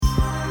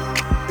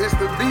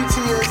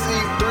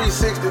BTSE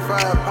 365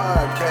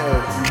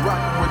 podcast. You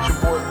rockin' with your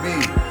boy B.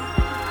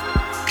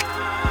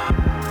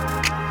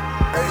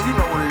 Hey, you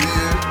know what it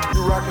is.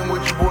 You rockin'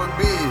 with your boy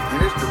B.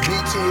 And it's the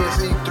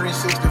BTSE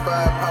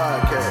 365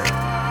 podcast.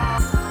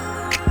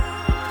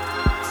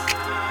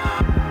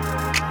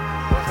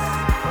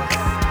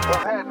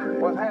 What's happening?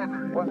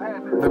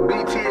 The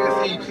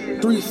BTSE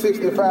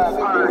 365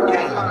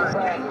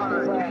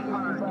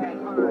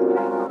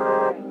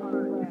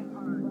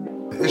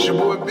 podcast. It's your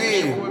boy B.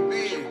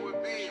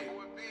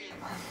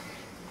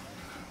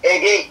 Hey,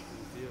 D.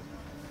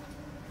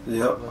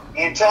 Yep.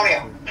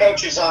 Antonio,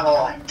 coach is on the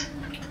line.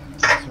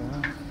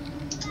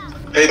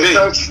 Hey, B.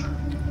 Coach.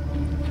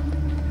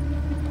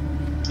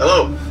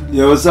 Hello.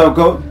 Yo, what's up,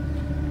 coach?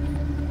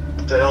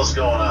 What the hell's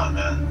going on,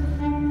 man?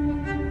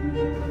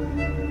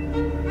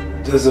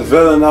 Just a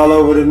villain all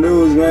over the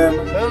news, man.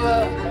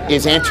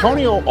 Is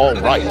Antonio all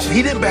right?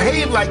 He didn't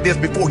behave like this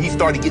before he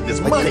started getting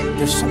this money.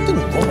 There's something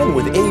wrong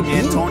with AB.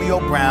 Antonio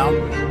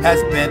Brown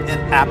has been an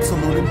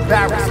absolute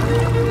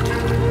embarrassment.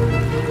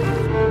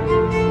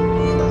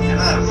 You're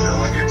not a villain.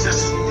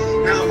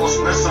 You're the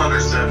most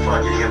misunderstood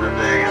fucking human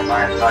being in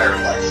my entire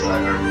life that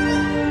I've ever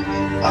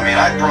met. I mean,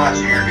 I brought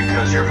you here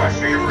because you're my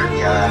favorite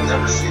guy. I've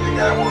never seen a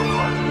guy work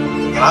hard.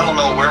 And I don't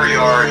know where you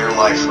are in your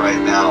life right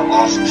now,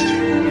 off the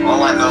street.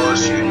 All I know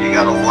is you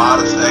got a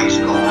lot of things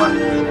going.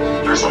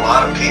 There's a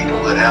lot of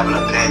people that have an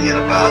opinion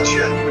about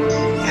you.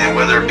 And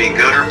whether it be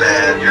good or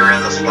bad, you're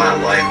in the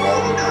spotlight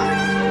all the time.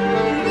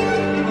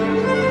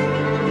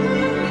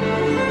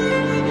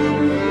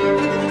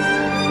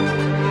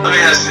 Let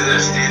me ask you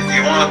this, do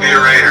you want to be a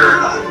Raider or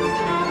not?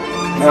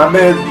 Man, I've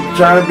been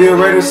trying to be a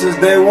Raider since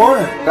day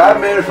one. I've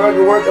been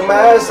fucking working my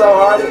ass off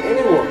harder than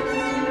anyone.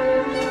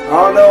 I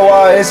don't know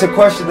why it's a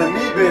question of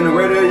me being a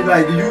Raider.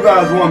 Like, do you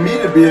guys want me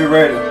to be a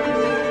Raider?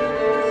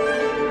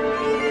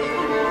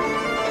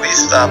 Please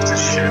stop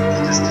this shit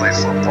and just play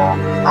football.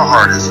 How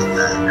hard is it,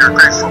 man? You're a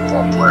great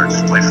football player.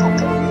 Just play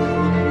football.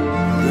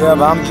 Yeah,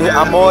 but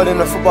I'm more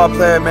than a football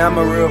player, man. I'm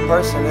a real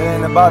person. It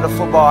ain't about the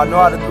football. I know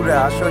how to do that.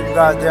 I'll show you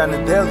guys there on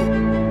the daily.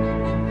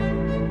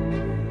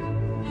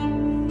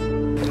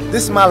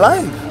 This is my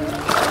life.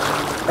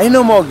 Ain't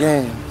no more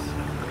games.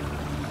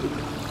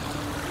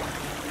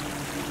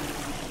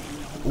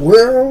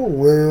 Well.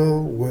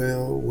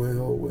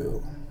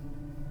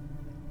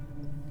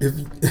 If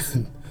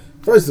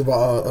first of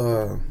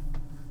all,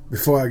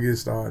 before I get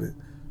started,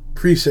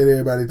 appreciate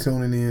everybody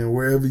tuning in.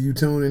 Wherever you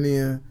tuning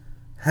in,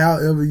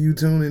 however you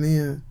tuning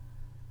in,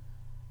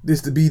 this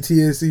the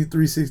BTSE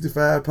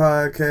 365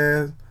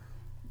 podcast,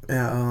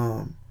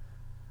 and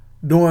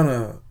doing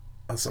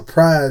a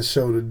surprise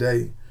show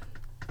today.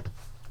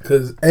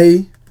 Cause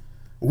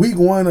week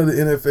 1 of the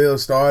NFL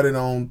started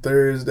on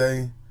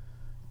Thursday.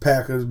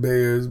 Packers,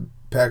 Bears.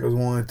 Packers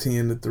won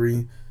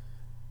 10-3.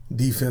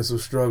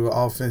 Defensive struggle.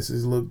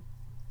 Offenses look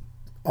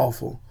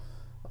awful.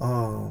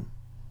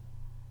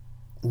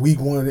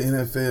 Week 1 of the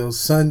NFL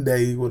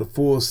Sunday with a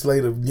full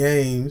slate of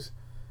games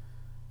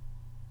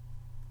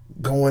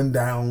going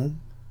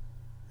down.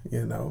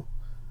 You know,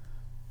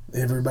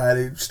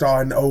 everybody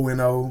starting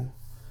 0-0.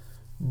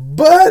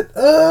 But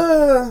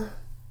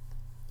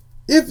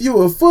if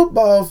you're a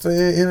football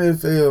fan,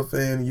 NFL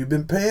fan, you've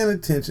been paying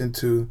attention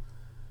to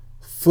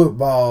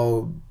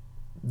football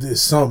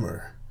this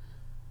summer,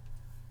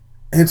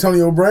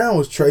 Antonio Brown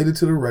was traded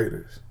to the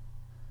Raiders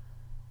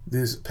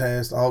this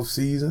past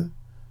offseason.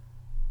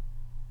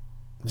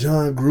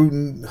 John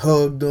Gruden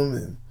hugged him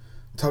and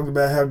talked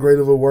about how great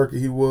of a worker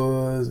he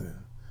was and,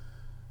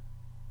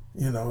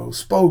 you know,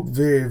 spoke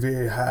very,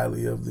 very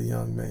highly of the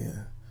young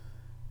man.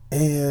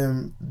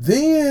 And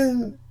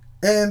then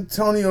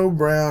Antonio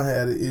Brown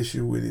had an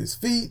issue with his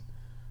feet,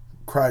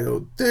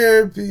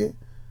 cryotherapy.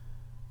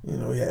 You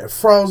know, he had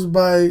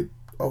frostbite.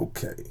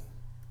 Okay.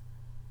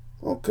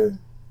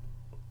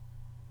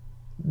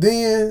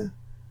 Then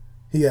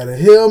he had a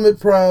helmet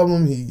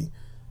problem. He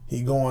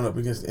going up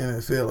against the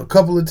NFL a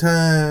couple of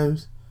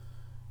times.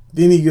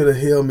 Then he get a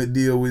helmet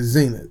deal with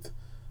Zenith.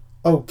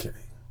 Okay.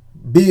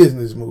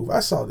 Business move.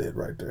 I saw that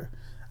right there.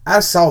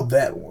 I saw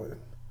that one.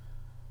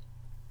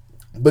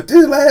 But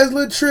this last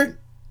little trick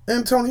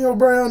Antonio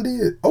Brown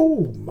did,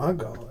 oh my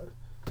God.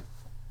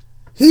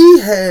 He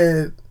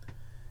had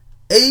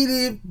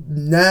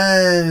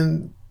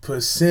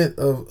 89%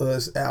 of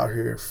us out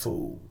here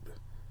fooled,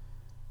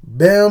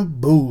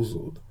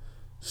 bamboozled,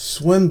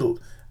 swindled.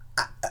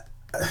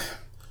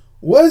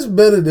 What's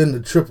better than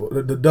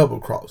the double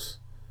cross?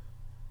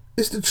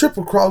 It's the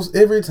triple cross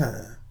every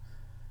time.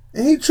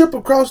 And he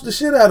triple crossed the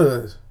shit out of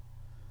us.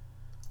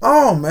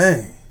 Oh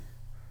man.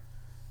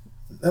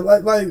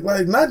 Like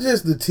not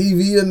just the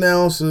TV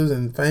announcers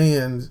and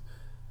fans.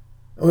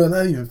 Well,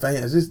 not even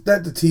fans. It's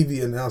not the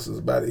TV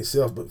announcers by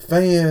themselves, but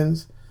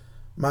fans,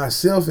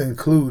 myself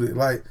included.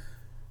 Like,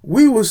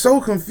 we were so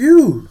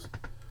confused.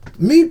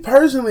 Me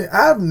personally,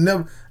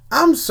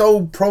 I'm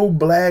so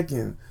pro-black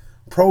and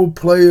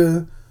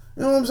pro-player. You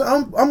know what I'm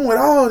saying? I'm with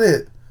all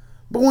that.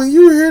 But when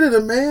you hear that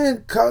a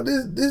man called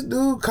this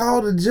dude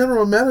called the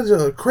general manager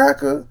a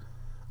cracker,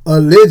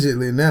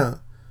 allegedly now,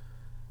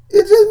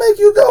 it just make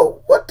you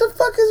go, what the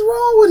fuck is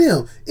wrong with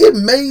him? It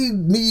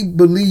made me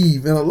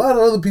believe, and a lot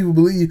of other people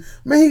believe,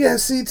 man, he got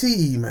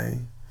CTE,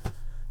 man.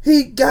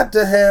 He got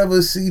to have a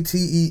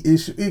CTE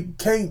issue. It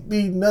can't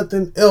be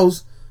nothing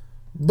else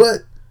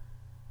but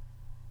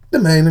the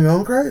man done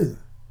gone crazy.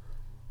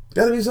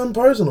 Gotta be something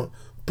personal.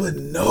 But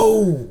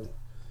no,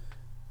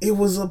 it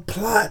was a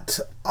plot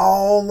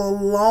all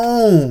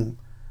along.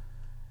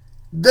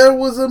 There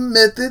was a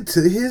method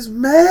to his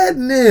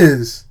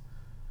madness.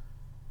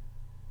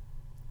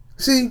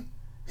 See,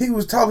 he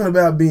was talking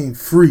about being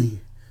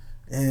free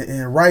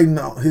and writing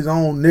his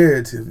own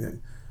narrative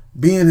and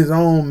being his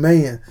own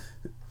man.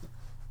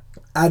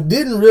 I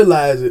didn't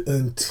realize it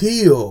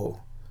until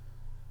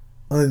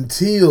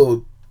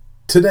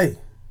today,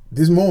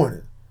 this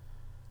morning,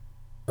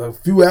 a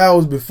few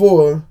hours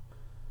before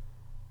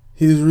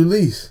his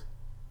release.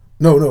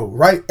 No,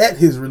 right at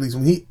his release.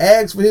 When he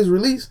asked for his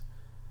release,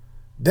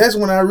 that's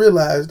when I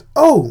realized,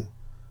 oh,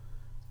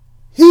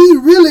 he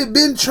really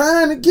been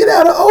trying to get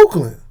out of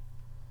Oakland.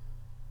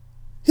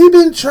 He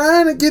been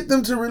trying to get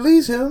them to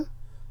release him.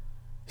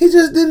 He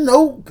just didn't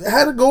know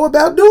how to go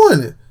about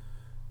doing it.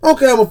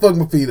 Okay, I'm going to fuck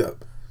my feet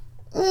up.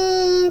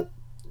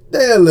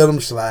 They'll let him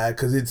slide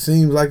because it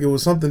seems like it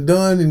was something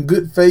done in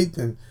good faith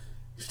and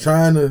he's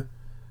trying to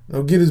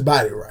get his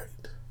body right.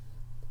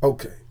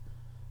 Okay.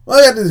 Well,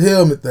 I got this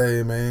helmet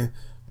thing, man.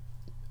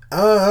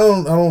 I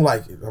don't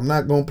like it. I'm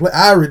not going to play.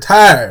 I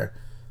retire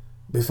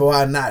before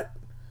I not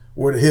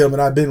wear the helmet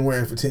I've been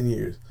wearing for 10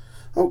 years.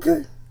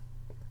 Okay.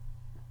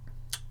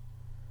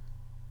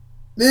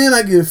 Then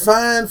I get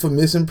fined for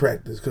missing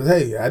practice because,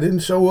 hey, I didn't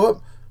show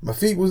up. My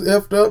feet was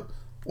effed up.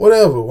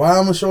 Whatever. Why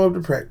I'm going to show up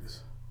to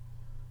practice?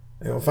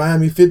 They're going to fine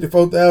me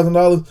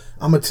 $54,000.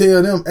 I'm going to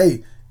tell them,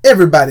 hey,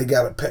 everybody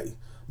got to pay.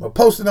 I'm going to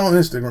post it on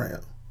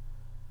Instagram.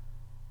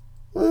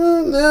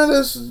 Well, now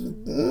that's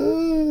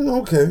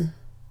okay.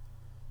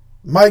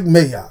 Mike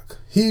Mayock.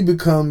 He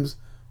becomes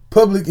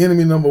public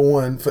enemy number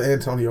 1 for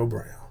Antonio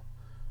Brown.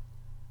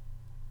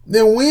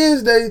 Then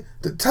Wednesday,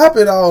 to top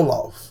it all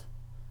off,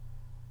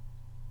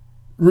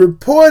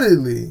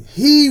 reportedly,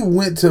 he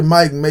went to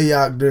Mike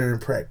Mayock during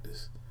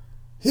practice.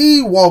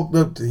 He walked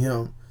up to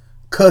him,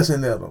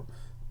 cussing at him,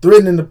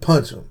 threatening to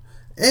punch him.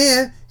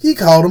 And he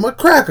called him a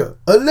cracker,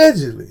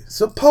 allegedly,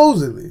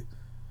 supposedly.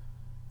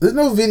 There's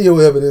no video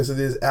evidence of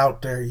this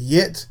out there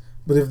yet,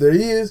 but if there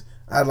is,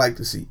 I'd like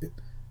to see it.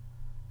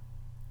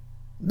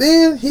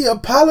 Then he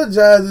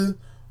apologizes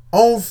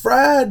on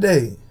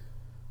Friday.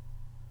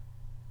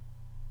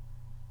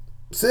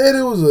 Said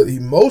it was an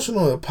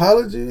emotional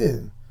apology,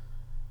 and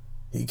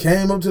he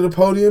came up to the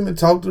podium and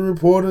talked to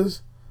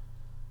reporters.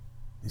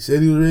 He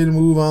said he was ready to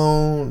move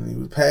on, and he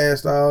was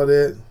past all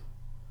that.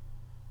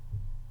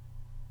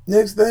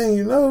 Next thing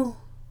you know,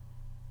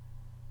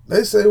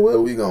 they say,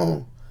 well, we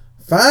gonna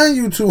fine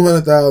you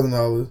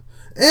 $200,000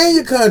 and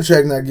your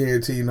contract not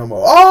guaranteed no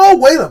more. Oh,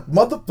 wait a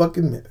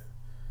motherfucking minute.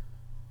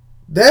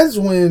 That's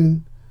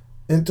when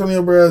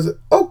Antonio Brown said,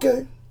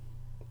 okay,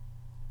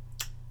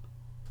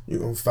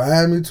 you're gonna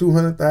fine me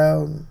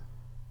 $200,000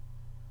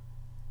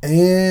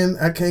 and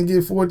I can't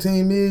get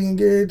 $14 million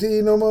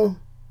guaranteed no more.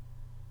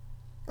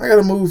 I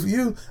gotta move for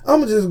you. I'm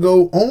gonna just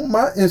go on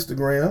my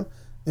Instagram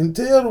and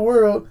tell the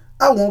world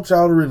I want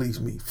y'all to release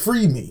me.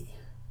 Free me.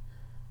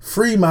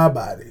 Free my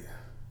body.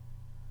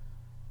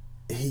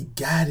 He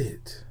got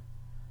it.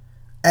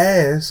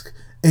 Ask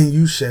and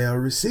you shall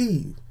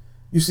receive.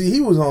 You see,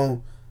 he was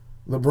on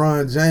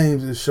LeBron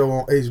James' show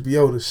on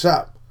HBO, The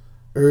Shop,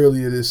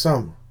 earlier this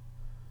summer.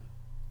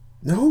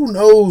 Now, who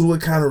knows what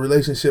kind of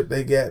relationship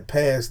they got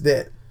past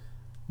that?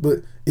 But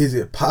is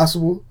it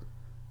possible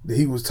that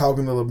he was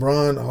talking to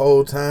LeBron the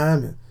whole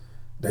time and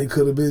they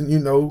could have been,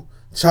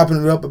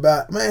 chopping it up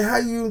about, man, how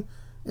you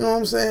know what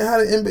I'm saying? How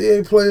the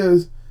NBA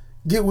players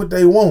get what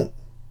they want?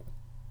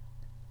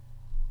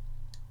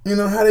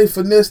 How they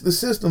finesse the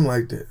system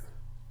like that?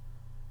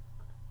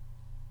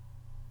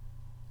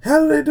 How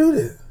do they do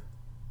that?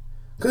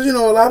 Because, a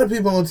lot of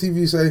people on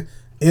TV say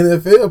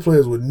NFL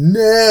players would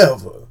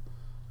never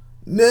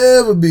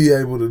be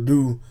able to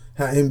do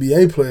how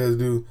NBA players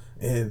do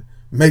and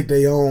make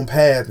their own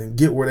path and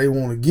get where they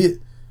want to get.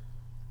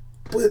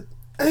 But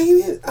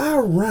ain't it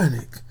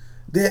ironic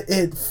that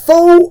at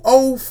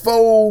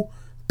 4:04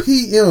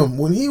 p.m.,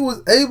 when he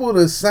was able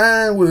to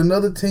sign with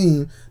another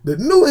team, the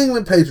New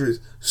England Patriots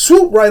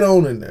swoop right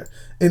on in there.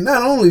 And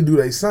not only do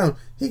they sign him,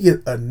 he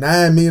get a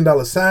 $9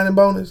 million signing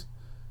bonus,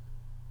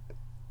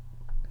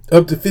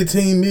 up to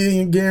 $15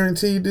 million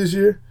guaranteed this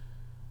year.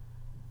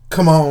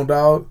 Come on,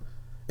 dog.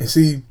 And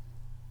see,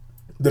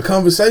 the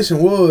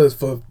conversation was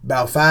for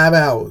about 5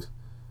 hours.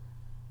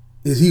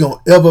 Is he going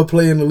to ever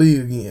play in the league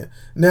again?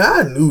 Now,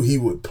 I knew he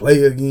would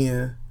play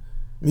again,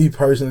 me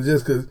personally,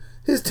 just because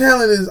his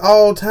talent is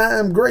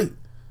all-time great.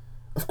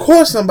 Of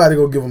course somebody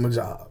going to give him a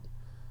job.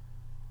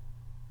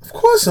 Of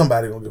course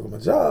somebody going to give him a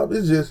job.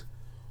 It's just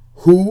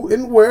who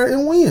and where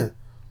and when.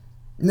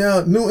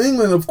 Now, New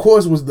England, of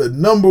course, was the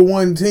number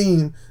 1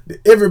 team that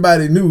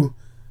everybody knew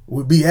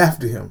would be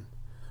after him.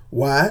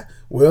 Why?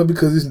 Well,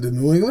 because it's the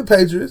New England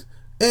Patriots,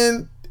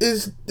 and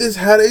it's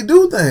how they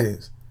do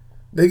things.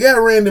 They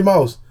got Randy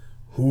Moss,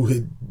 who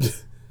had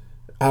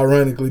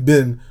ironically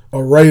been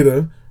a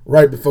Raider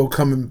right before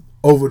coming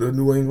over to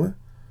New England.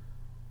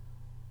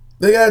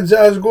 They got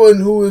Josh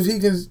Gordon, who, if he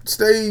can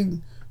stay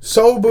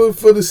sober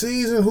for the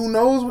season, who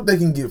knows what they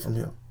can get from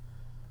him.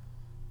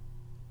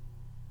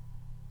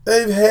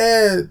 They've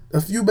had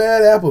a few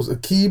bad apples.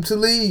 Aqib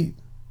Talib.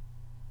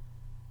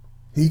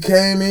 He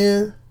came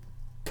in,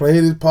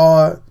 played his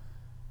part,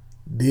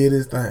 did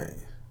his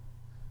thing.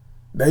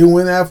 They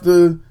went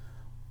after,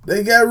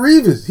 they got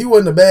Revis. He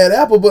wasn't a bad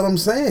apple, but I'm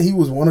saying he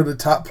was one of the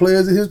top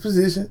players at his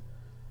position.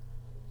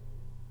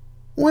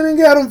 Went and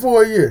got him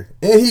for a year,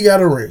 and he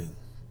got a ring.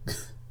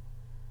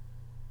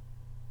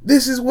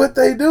 This is what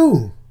they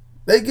do.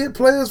 They get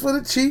players for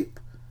the cheap,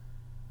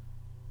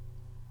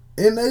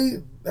 and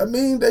they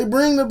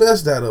bring the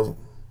best out of them.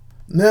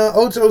 Now,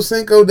 Ocho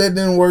Cinco, that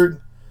didn't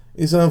work.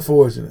 It's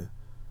unfortunate.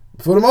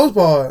 For the most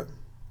part,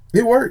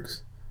 it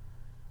works.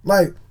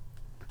 Like,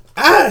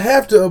 I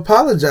have to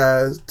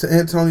apologize to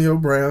Antonio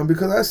Brown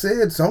because I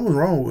said something was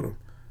wrong with him.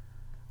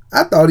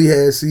 I thought he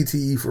had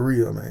CTE for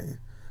real, man.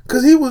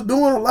 Because he was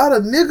doing a lot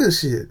of nigga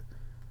shit.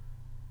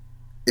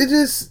 It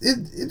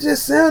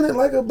just sounded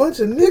like a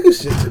bunch of nigga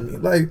shit to me.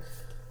 Like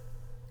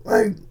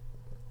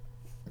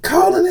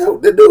calling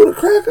out the dude a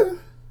cracker.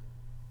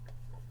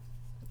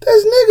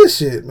 That's nigga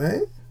shit,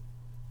 man.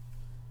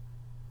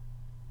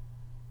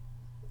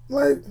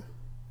 Like,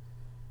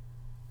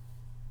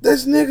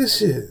 that's nigga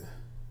shit.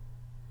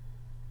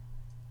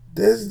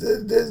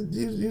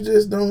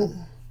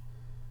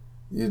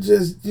 You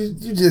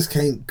just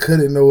can't cut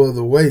it no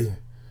other way.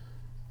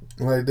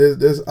 Like,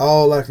 that's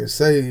all I can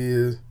say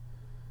is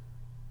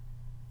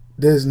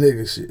that's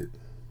nigga shit.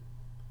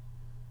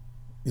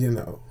 You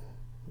know,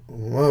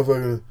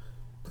 motherfucker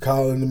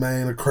calling the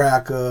man a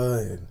cracker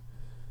and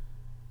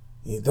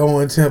he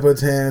throwing temper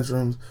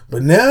tantrums,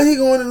 but now he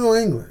going to New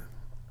England.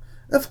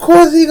 Of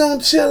course he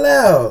gonna chill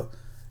out.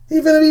 He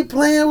finna be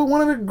playing with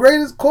one of the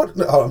greatest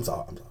I'm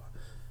sorry.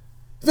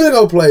 He finna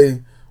go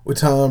play with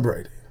Tom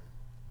Brady,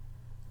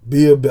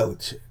 Bill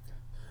Belichick,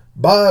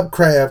 Bob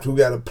Kraft, who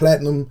got a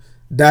platinum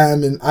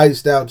diamond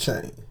iced out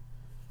chain.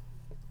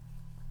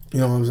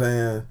 You know what I'm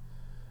saying?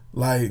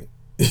 Like,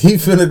 he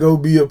finna go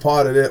be a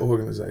part of that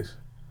organization.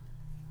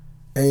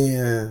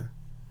 And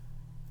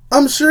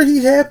I'm sure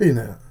he happy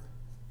now.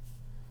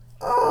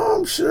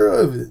 I'm sure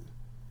of it.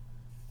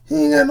 He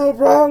ain't got no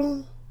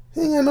problem.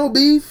 He ain't got no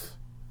beef.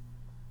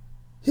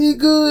 He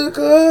good,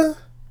 cuz.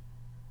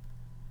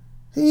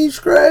 He's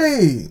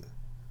straight.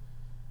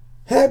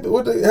 Happy,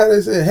 how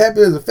they say,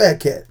 happy as a fat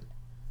cat.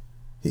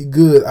 He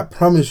good, I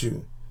promise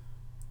you.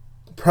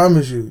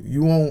 He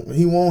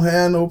won't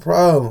have no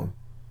problem.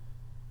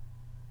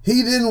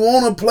 He didn't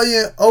want to play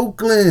in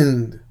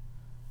Oakland.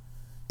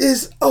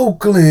 It's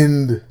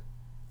Oakland.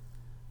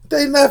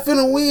 They not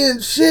finna win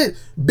shit.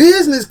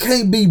 Business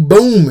can't be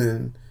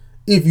booming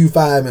if you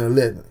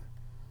 5-11.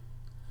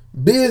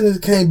 Business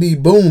can't be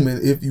booming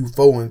if you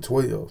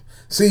 4-12.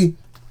 See,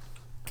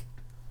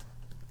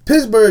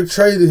 Pittsburgh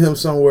traded him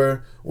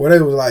somewhere where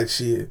they was like,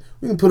 shit,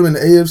 we can put him in the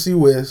AFC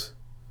West,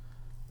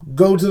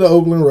 go to the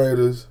Oakland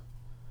Raiders,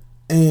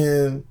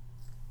 and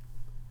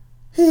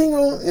he ain't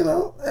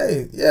gonna,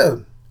 hey, yeah,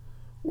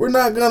 we're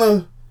not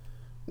gonna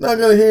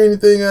hear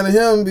anything out of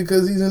him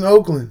because he's in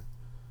Oakland,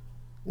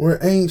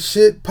 where ain't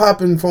shit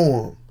popping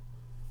for him.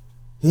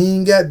 He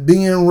ain't got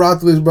Ben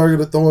Roethlisberger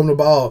to throw him the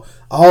ball.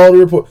 All the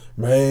report,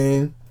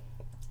 man,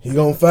 he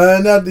gonna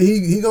find out that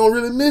he gonna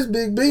really miss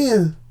Big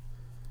Ben.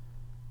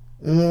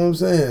 You know what I'm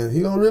saying?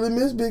 He gonna really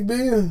miss Big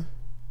Ben.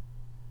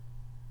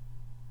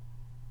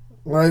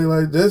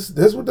 Like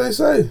that's what they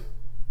say.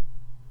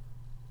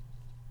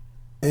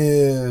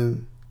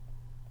 And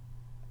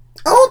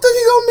I don't think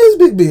he gonna miss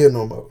Big Ben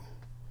no more.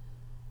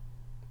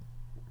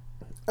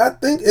 I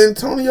think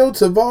Antonio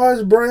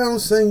Tavares Brown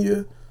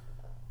Sr.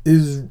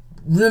 is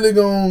really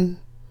gonna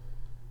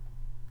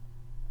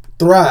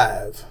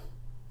thrive.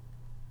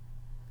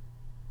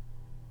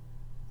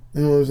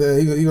 You know what I'm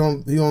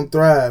saying? He gonna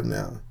thrive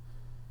now.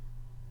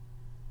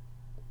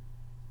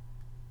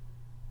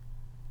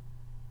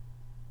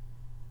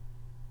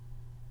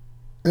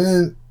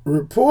 And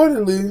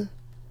reportedly,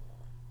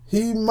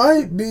 he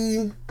really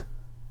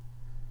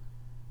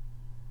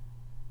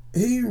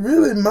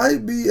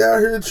might be out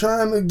here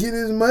trying to get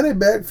his money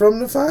back from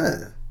the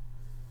fine.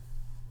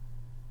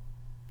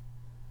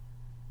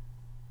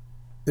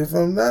 If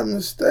I'm not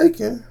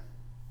mistaken,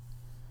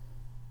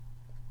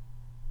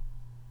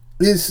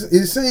 it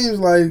seems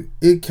like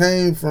it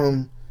came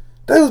from,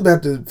 they was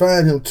about to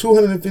fine him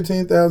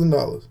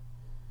 $215,000.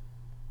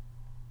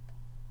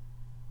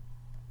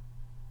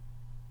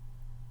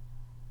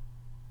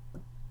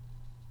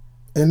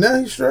 And now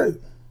he's straight.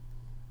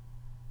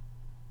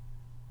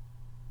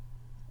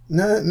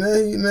 Now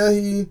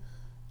he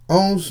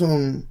on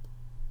some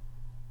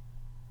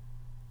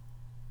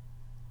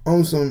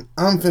I'm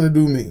finna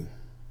do me.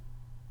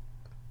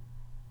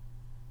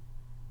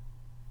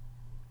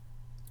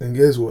 And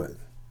guess what?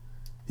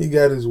 He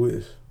got his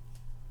wish.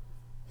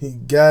 He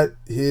got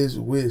his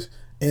wish.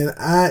 And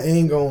I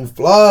ain't gonna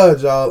fly,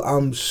 y'all.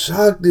 I'm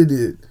shocked at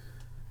it.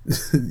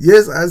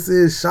 Yes, I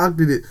said shocked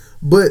at it.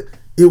 But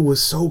it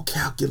was so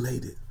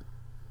calculated.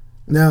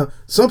 Now,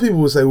 some people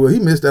would say, well, he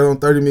missed out on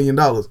 $30 million.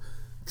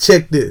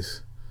 Check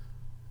this.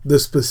 The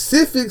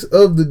specifics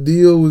of the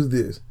deal was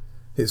this.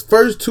 His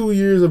first 2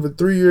 years of a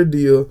 3-year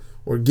deal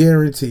were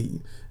guaranteed.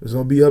 It was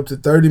going to be up to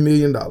 $30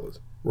 million,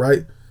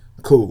 right?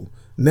 Cool.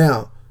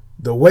 Now,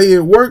 the way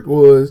it worked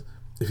was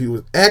if he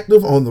was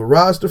active on the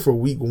roster for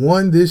week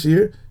 1 this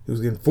year, he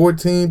was getting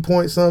 14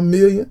 point some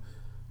million.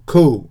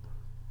 Cool.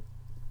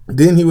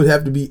 Then he would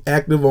have to be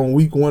active on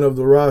week 1 of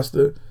the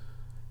roster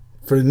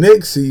for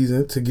next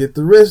season to get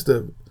the rest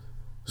of it.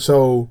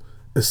 So,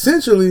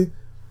 essentially,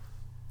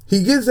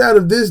 he gets out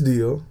of this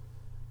deal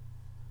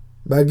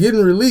by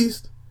getting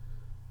released.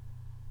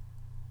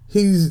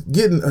 He's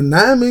getting a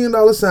 $9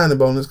 million signing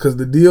bonus because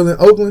the deal in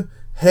Oakland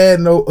had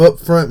no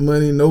upfront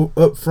money, no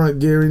upfront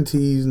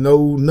guarantees,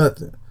 no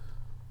nothing.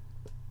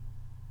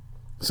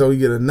 So he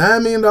get a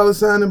 $9 million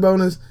signing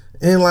bonus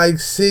and like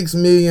 $6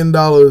 million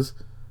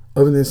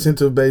of an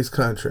incentive-based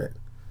contract.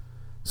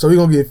 So he's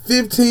gonna get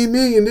 $15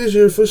 million this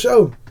year for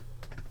sure,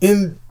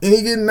 and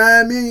he getting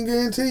 $9 million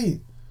guaranteed.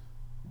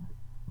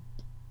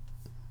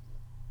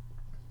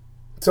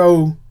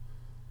 So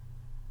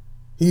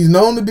he's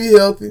known to be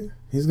healthy.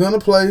 He's gonna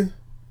play.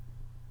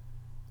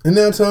 And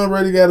now Tom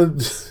Brady got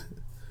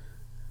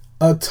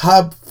a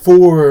top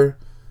 4,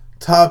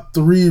 top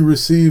 3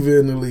 receiver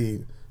in the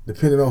league,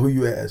 depending on who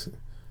you ask.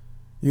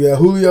 You got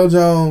Julio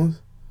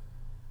Jones,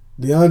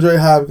 DeAndre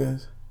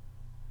Hopkins,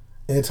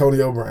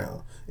 Antonio Brown.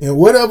 In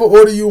whatever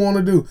order you want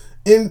to do.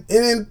 And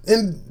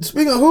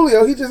speaking of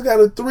Julio, he just got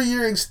a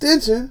 3-year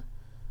extension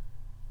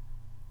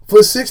for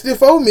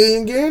 $64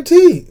 million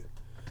guaranteed.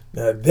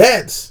 Now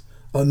that's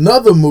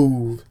another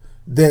move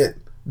that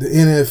the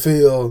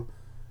NFL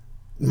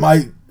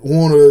might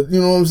want to, you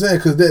know what I'm saying?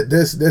 Because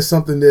that's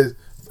something that,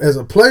 as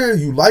a player,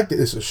 you like it.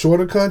 It's a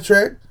shorter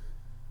contract.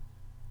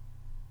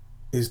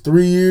 It's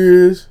 3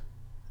 years,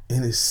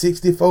 and it's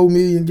 $64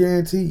 million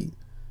guaranteed.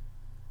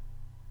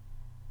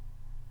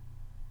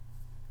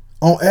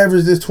 On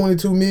average, that's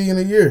 $22 million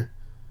a year.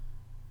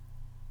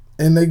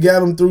 And they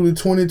got him through the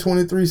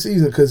 2023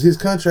 season because his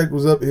contract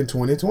was up in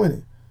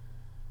 2020.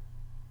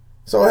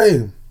 So,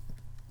 hey,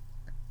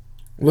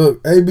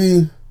 look,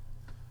 AB,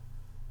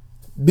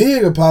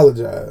 Big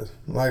apologize.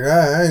 Like,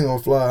 I ain't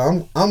gonna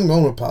fly. I'm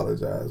gonna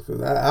apologize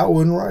because I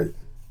wasn't right.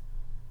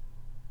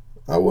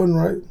 I wasn't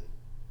right.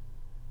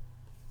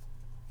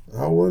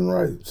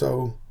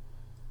 So,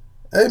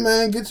 hey,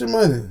 man, get your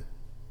money.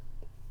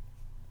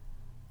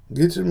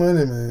 Get your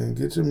money, man.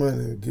 Get your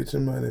money,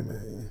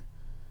 man.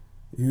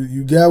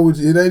 You got what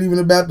it ain't even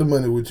about the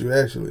money with you,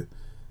 actually.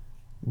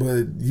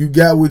 But you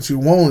got what you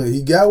wanted.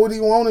 He got what he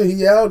wanted.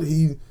 He out.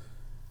 Again,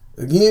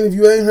 if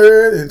you ain't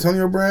heard,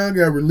 Antonio Brown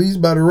got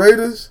released by the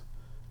Raiders,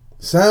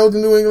 signed with the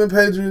New England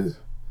Patriots,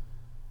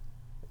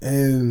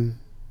 and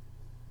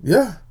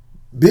yeah,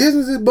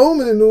 business is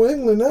booming in New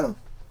England now.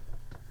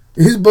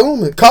 It's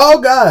booming.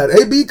 Call God.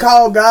 AB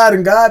called God,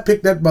 and God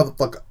picked that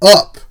motherfucker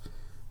up.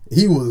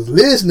 He was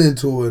listening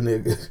to a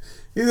nigga.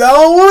 He said, I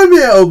don't want to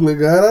be in Oakland,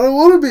 God. I don't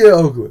want to be in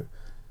Oakland.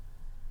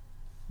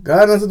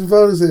 God answered the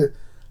phone and said,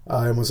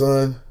 all right, my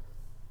son,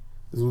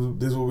 this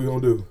is what we're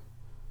going to do.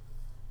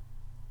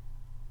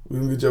 We're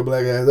going to get your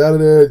black ass out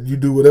of there. You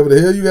do whatever the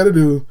hell you got to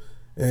do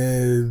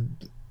and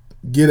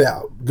get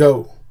out.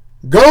 Go.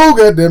 Go,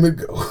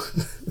 goddammit, go.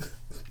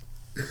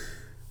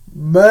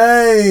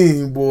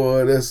 Man,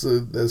 boy, that's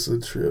a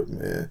trip,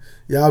 man.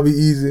 Y'all be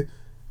easy.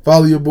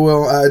 Follow your boy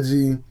on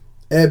IG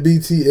at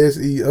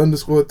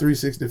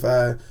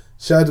BTSE_365.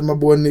 Shout out to my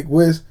boy Nick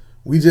West.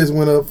 We just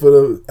went up for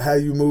the How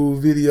You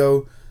Move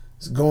video.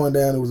 It's going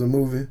down. It was a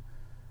movie.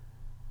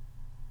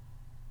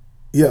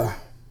 Yeah.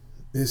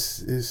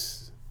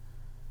 It's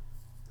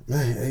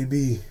man,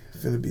 AB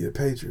finna be a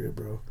Patriot,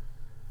 bro.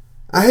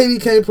 I hate he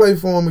can't play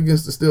for him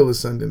against the Steelers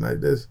Sunday night.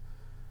 That's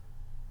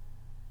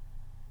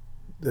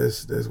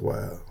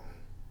wild.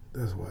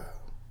 That's wild.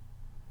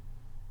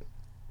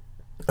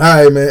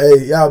 All right, man.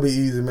 Hey, y'all be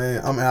easy,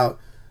 man. I'm out.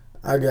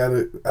 I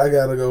gotta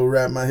go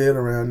wrap my head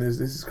around this.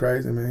 This is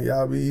crazy, man.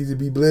 Y'all be easy,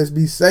 be blessed,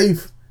 be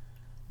safe.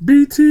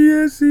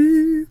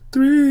 BTSE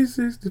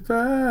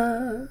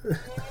 365.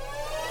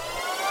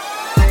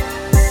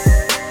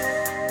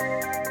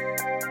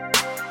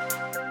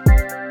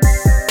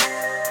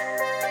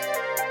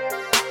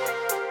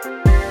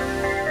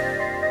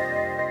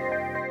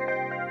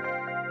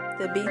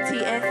 The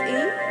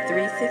BTSE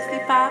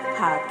 365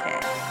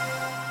 podcast.